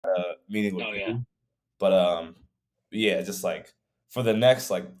meeting with Oh, yeah. you. But yeah, just like for the next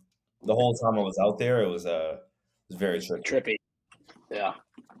the whole time I was out there, it was very tricky. Trippy. Yeah.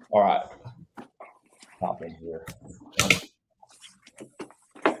 All right, pop in here.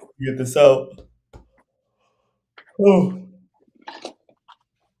 Get this out. Oh,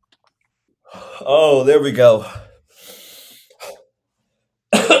 oh, there we go.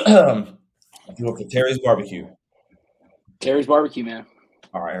 I'm doing for Terry's barbecue. Terry's barbecue, man.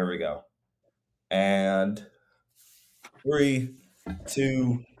 All right, here we go. And 3,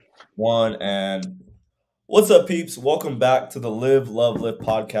 2, 1, and what's up, peeps? Welcome back to the Live, Love, Live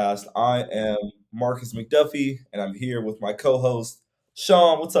podcast. I am Marcus McDuffie, and I'm here with my co-host,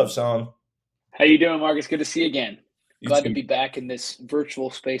 Sean. What's up, Sean? How you doing, Marcus? Good to see you again. You Glad to too. be back in this virtual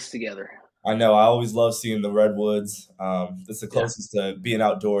space together. I know. I always love seeing the redwoods. That's the Yeah. closest to being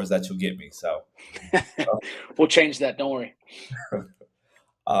outdoors that you'll get me. So, We'll change that. Don't worry.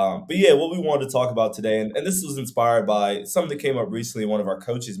 but yeah, what we wanted to talk about today, and this was inspired by something that came up recently in one of our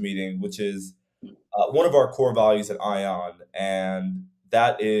coaches' meeting, which is one of our core values at Aion, and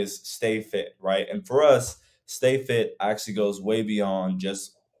that is stay fit, right? And for us, stay fit actually goes way beyond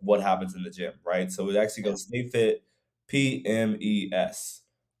just what happens in the gym, right? So it actually Yeah. goes stay fit, PMES,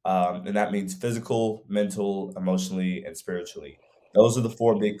 and that means physical, mental, emotionally, and spiritually. Those are the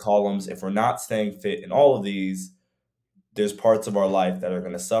four big columns. If we're not staying fit in all of these, there's parts of our life that are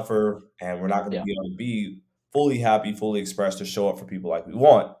going to suffer, and we're not going to Yeah. be able to be fully happy, fully expressed, or show up for people like we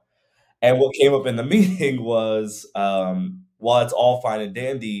want. And what came up in the meeting was, while it's all fine and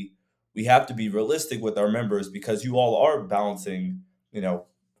dandy, we have to be realistic with our members because you all are balancing, you know,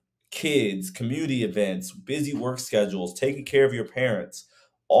 kids, community events, busy work schedules, taking care of your parents.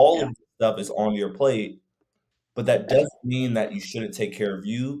 All of Yeah. this stuff is on your plate, but that doesn't mean that you shouldn't take care of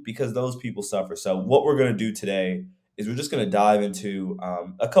you because those people suffer. So what we're going to do today is we're just going to dive into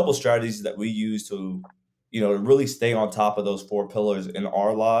a couple strategies that we use to, to really stay on top of those four pillars in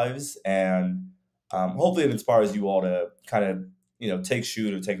our lives, and hopefully it inspires you all to kind of take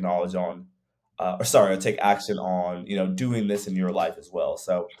shoot or take knowledge on, or sorry, or take action on doing this in your life as well.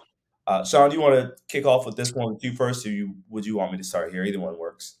 So, Sean, do you want to kick off with this one with you first, or would you want me to start here? Either one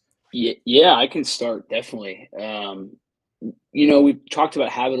works. Yeah, I can start definitely. We've talked about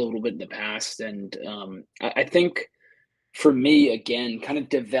habit a little bit in the past, and I think for me, again, kind of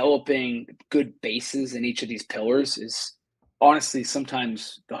developing good bases in each of these pillars is honestly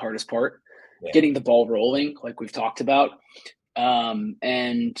sometimes the hardest part. Yeah. Getting the ball rolling, like we've talked about.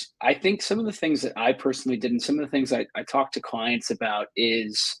 And I think some of the things that I personally did and some of the things I talk to clients about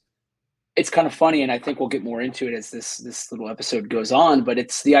is it's kind of funny, and I think we'll get more into it as this little episode goes on, but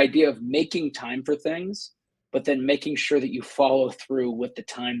it's the idea of making time for things, but then making sure that you follow through with the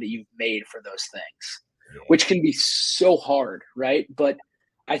time that you've made for those things, Yeah. which can be so hard, right? But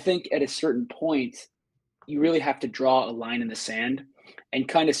I think at a certain point, you really have to draw a line in the sand and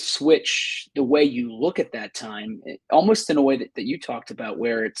kind of switch the way you look at that time, almost in a way that you talked about,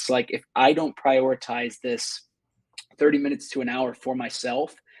 where it's like, if I don't prioritize this 30 minutes to an hour for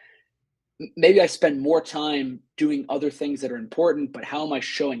myself, maybe I spend more time doing other things that are important, but how am I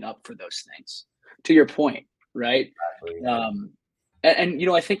showing up for those things? To your point, right? Exactly.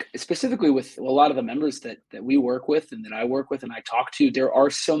 I think specifically with a lot of the members that we work with and that I work with and I talk to, there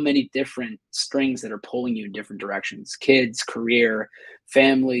are so many different strings that are pulling you in different directions: kids, career,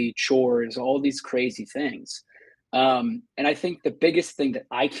 family, chores, all these crazy things. And I think the biggest thing that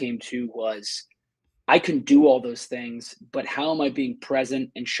I came to was I can do all those things, but how am I being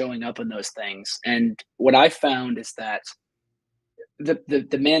present and showing up in those things? And what I found is that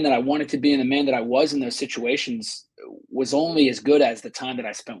the man that I wanted to be and the man that I was in those situations was only as good as the time that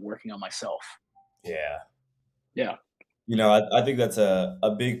I spent working on myself. Yeah. Yeah. I think that's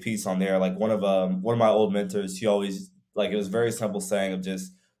a big piece on there. Like one of my old mentors, he always it was a very simple saying of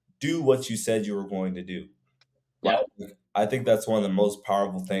just do what you said you were going to do. Right? Yeah. I think that's one of the most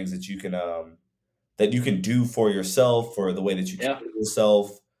powerful things that you can do for yourself, for the way that you Yeah. carry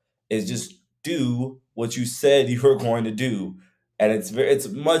yourself, is just do what you said you were going to do. And it's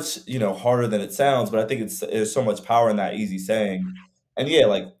much, harder than it sounds, but I think there's so much power in that easy saying. And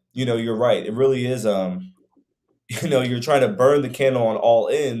yeah, you're right. It really is you're trying to burn the candle on all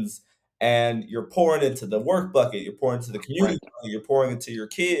ends, and you're pouring into the work bucket, you're pouring into the community Right. bucket, you're pouring into your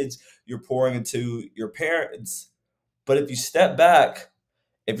kids, you're pouring into your parents. But if you step back,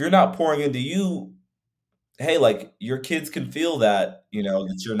 if you're not pouring into you, hey, your kids can feel that,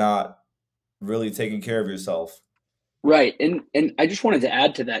 that you're not really taking care of yourself. Right. And I just wanted to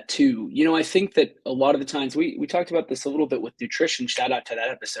add to that too. I think that a lot of the times we talked about this a little bit with nutrition. Shout out to that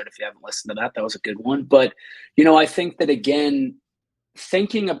episode if you haven't listened to that. That was a good one. But I think that again,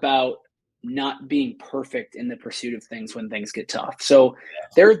 thinking about not being perfect in the pursuit of things when things get tough. So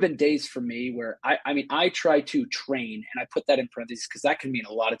there have been days for me where I mean, I try to train, and I put that in parentheses because that can mean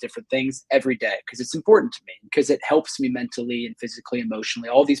a lot of different things every day because it's important to me because it helps me mentally and physically, emotionally,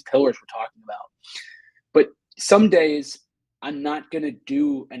 all these pillars we're talking about. But some days I'm not going to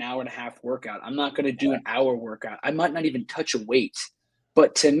do an hour and a half workout. I'm not going to do an hour workout. I might not even touch a weight.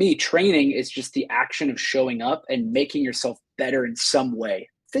 But to me, training is just the action of showing up and making yourself better in some way,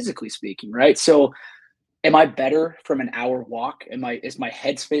 physically speaking, right? So, am I better from an hour walk? Is my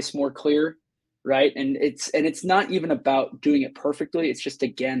headspace more clear? Right. And it's not even about doing it perfectly. It's just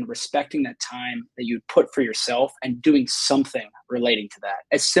again respecting that time that you put for yourself and doing something relating to that.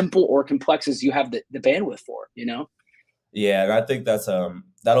 As simple or complex as you have the bandwidth for, you know? Yeah, and I think that's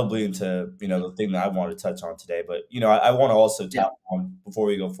that'll bleed into the thing that I want to touch on today. But I want to also Yeah. tap on before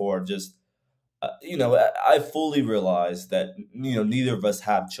we go forward. Just I fully realize that neither of us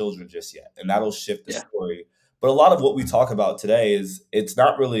have children just yet, and that'll shift the Yeah. story. But a lot of what we talk about today is it's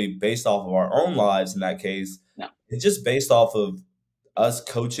not really based off of our own lives in that case. No. It's just based off of us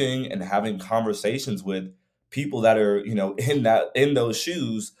coaching and having conversations with people that are in those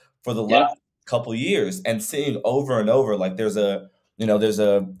shoes for the last Yeah. couple years and seeing over and over like there's a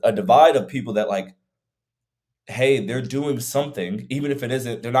divide of people that like, hey, they're doing something, even if it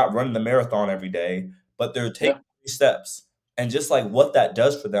isn't, they're not running the marathon every day, but they're taking Yeah. steps. And just like what that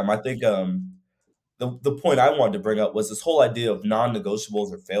does for them, I think the point I wanted to bring up was this whole idea of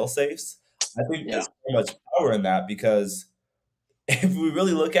non-negotiables or fail safes. I think Yeah. there's so much power in that because if we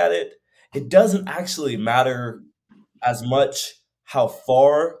really look at it, it doesn't actually matter as much how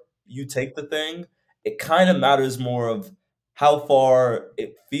far you take the thing. It kind of matters more of how far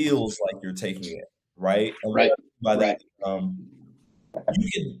it feels like you're taking it, right? And what Right. I mean by that, Right. you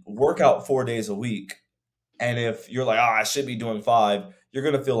can work out 4 days a week, and if you're like, "Oh, I should be doing 5," you're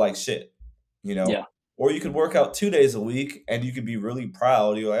gonna feel like shit, you know? Yeah. Or you could work out 2 days a week, and you could be really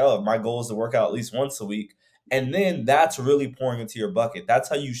proud. You're like, "Oh, my goal is to work out at least once a week." And then that's really pouring into your bucket. That's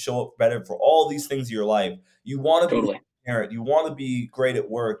how you show up better for all these things in your life. You wanna be Totally. a parent, you wanna be great at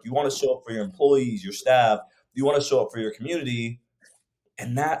work, you wanna show up for your employees, your staff, you wanna show up for your community,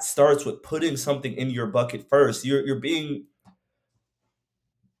 and that starts with putting something in your bucket first. You're doing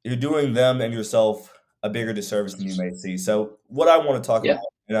them and yourself a bigger disservice than you may see. So what I want to talk about,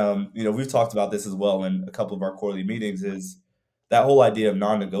 Yeah. and we've talked about this as well in a couple of our quarterly meetings, is that whole idea of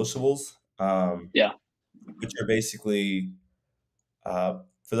non-negotiables, Yeah. which are basically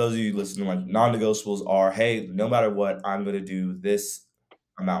for those of you listening, like non-negotiables are, hey, no matter what, I'm going to do this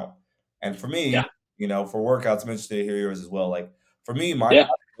amount. And for me, Yeah. for workouts, I'm interested to hear yours as well. Like for me, my Yeah.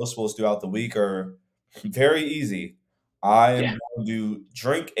 non-negotiables throughout the week are very easy. I am Yeah. going to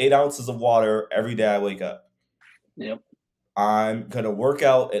drink 8 ounces of water every day I wake up. Yep. I'm going to work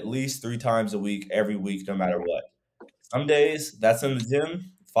out at least 3 times a week, every week, no matter what. Some days that's in the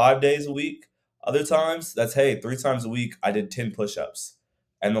gym, 5 days a week. Other times that's, hey, 3 times a week I did 10 push-ups.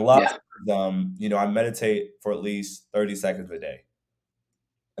 And the last Yeah. is, I meditate for at least 30 seconds a day.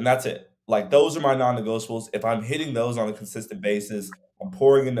 And that's it. Like those are my non-negotiables. If I'm hitting those on a consistent basis, I'm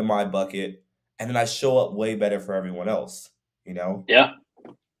pouring into my bucket, and then I show up way better for everyone else, you know? Yeah.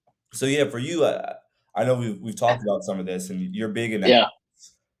 So yeah, for you, I know we've talked about some of this, and you're big in that. Yeah.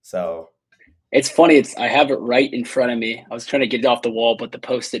 So It's funny, I have it right in front of me. I was trying to get it off the wall, but the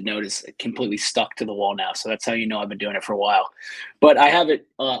Post-it note is completely stuck to the wall now, so that's how you know I've been doing it for a while. But I have it,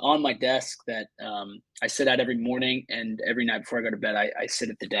 on my desk that, I sit at every morning, and every night before I go to bed, I sit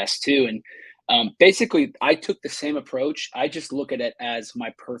at the desk too, and, basically, I took the same approach. I just look at it as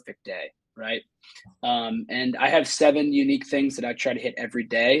my perfect day, right? And I have 7 unique things that I try to hit every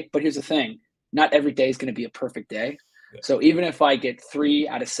day, but here's the thing, not every day is gonna be a perfect day. yeah, So even if I get 3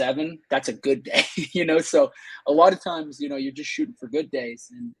 out of 7, that's a good day, you know? So a lot of times, you're just shooting for good days.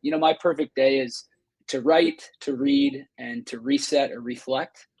 And, my perfect day is to write, to read, and to reset or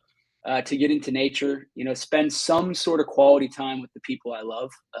reflect, to get into nature, spend some sort of quality time with the people I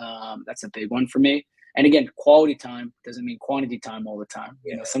love. That's a big one for me. And again, quality time doesn't mean quantity time all the time.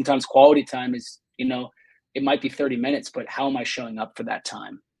 yeah, Sometimes quality time is, it might be 30 minutes, but how am I showing up for that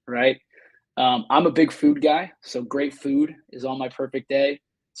time? Right. I'm a big food guy, so great food is on my perfect day.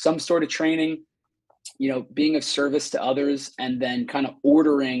 Some sort of training, being of service to others, and then kind of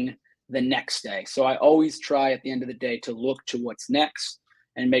ordering the next day. So I always try at the end of the day to look to what's next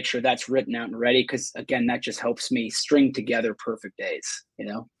and make sure that's written out and ready. Cause again, that just helps me string together perfect days.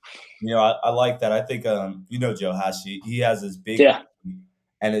 I like that. I think Joe Hashi, he has his big Yeah. three,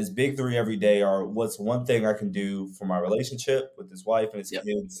 and his big three every day are what's one thing I can do for my relationship with his wife and his Yep.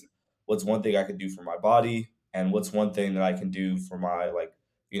 kids, what's one thing I can do for my body, and what's one thing that I can do for my like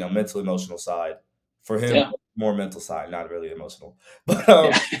mental emotional side. For him, Yeah. more mental side, not really emotional. But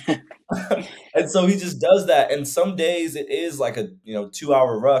Yeah. and so he just does that. And some days it is like a 2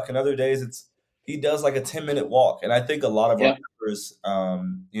 hour ruck, and other days he does like a 10-minute walk. And I think a lot of our Yeah. members,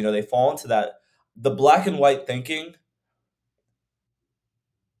 they fall into that the black and white thinking.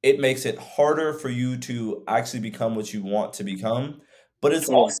 It makes it harder for you to actually become what you want to become. But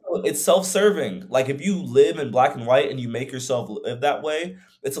Totally. it's self-serving. Like if you live in black and white and you make yourself live that way,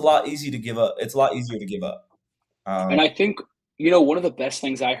 it's a lot easy to give up. It's a lot easier to give up. Um, And I think, one of the best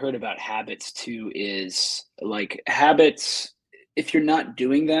things I heard about habits too is like habits, if you're not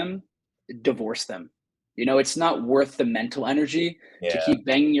doing them, divorce them. It's not worth the mental energy to yeah, keep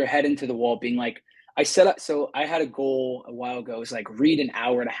banging your head into the wall, being like, I set up. So I had a goal a while ago. It was like read an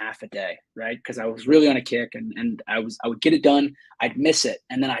hour and a half a day, right? Because I was really on a kick, and I would get it done. I'd miss it,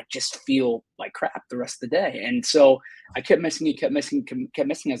 and then I just feel like crap the rest of the day. And so I kept missing it, kept missing.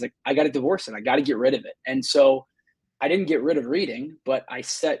 I was like, I got to divorce it. I got to get rid of it. And so I didn't get rid of reading, but I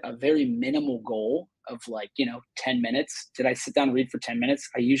set a very minimal goal of like, 10 minutes. Did I sit down and read for 10 minutes?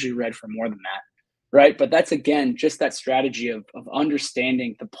 I usually read for more than that. Right. But that's again just that strategy of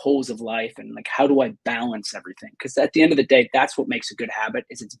understanding the pulls of life and like how do I balance everything? Because at the end of the day, that's what makes a good habit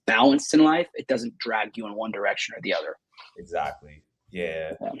is it's balanced in life. It doesn't drag you in one direction or the other. exactly.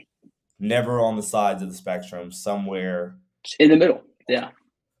 Yeah. Yeah. Never on the sides of the spectrum, somewhere. In the middle. Yeah.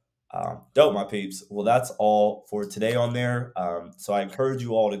 Dope, my peeps. Well, that's all for today on there. So I encourage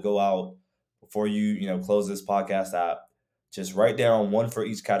you all to go out before you close this podcast app. Just write down one for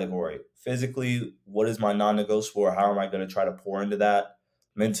each category. Physically, what is my non-negotiable? Or how am I going to try to pour into that? Yep.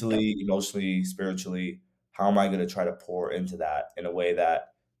 Mentally, emotionally, spiritually, how am I going to try to pour into that in a way that,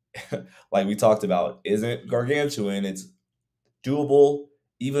 like we talked about, isn't gargantuan? It's doable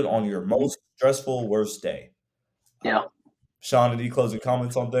even on your Mhm. most stressful, worst day. Uh, Yeah. Sean, any closing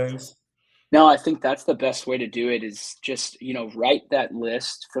comments on things? No, I think that's the best way to do it is just, write that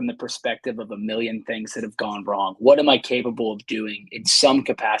list from the perspective of a million things that have gone wrong. What am I capable of doing in some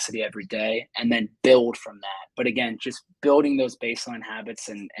capacity every day? And then build from that. But again, just building those baseline habits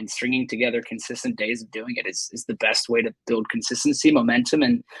and stringing together consistent days of doing it is the best way to build consistency, momentum,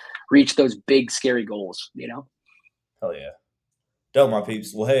 and reach those big, scary goals. Hell yeah. Dope, my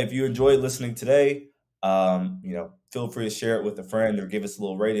peeps. Well, hey, if you enjoyed listening today, feel free to share it with a friend or give us a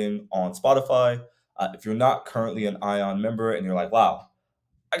little rating on Spotify. If you're not currently an Ion member and you're like, wow,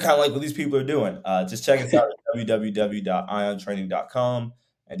 I kind of like what these people are doing, just check us out at www.iontraining.com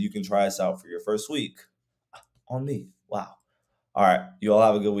and you can try us out for your first week on me. Wow. All right. You all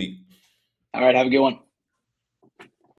have a good week. All right. Have a good one.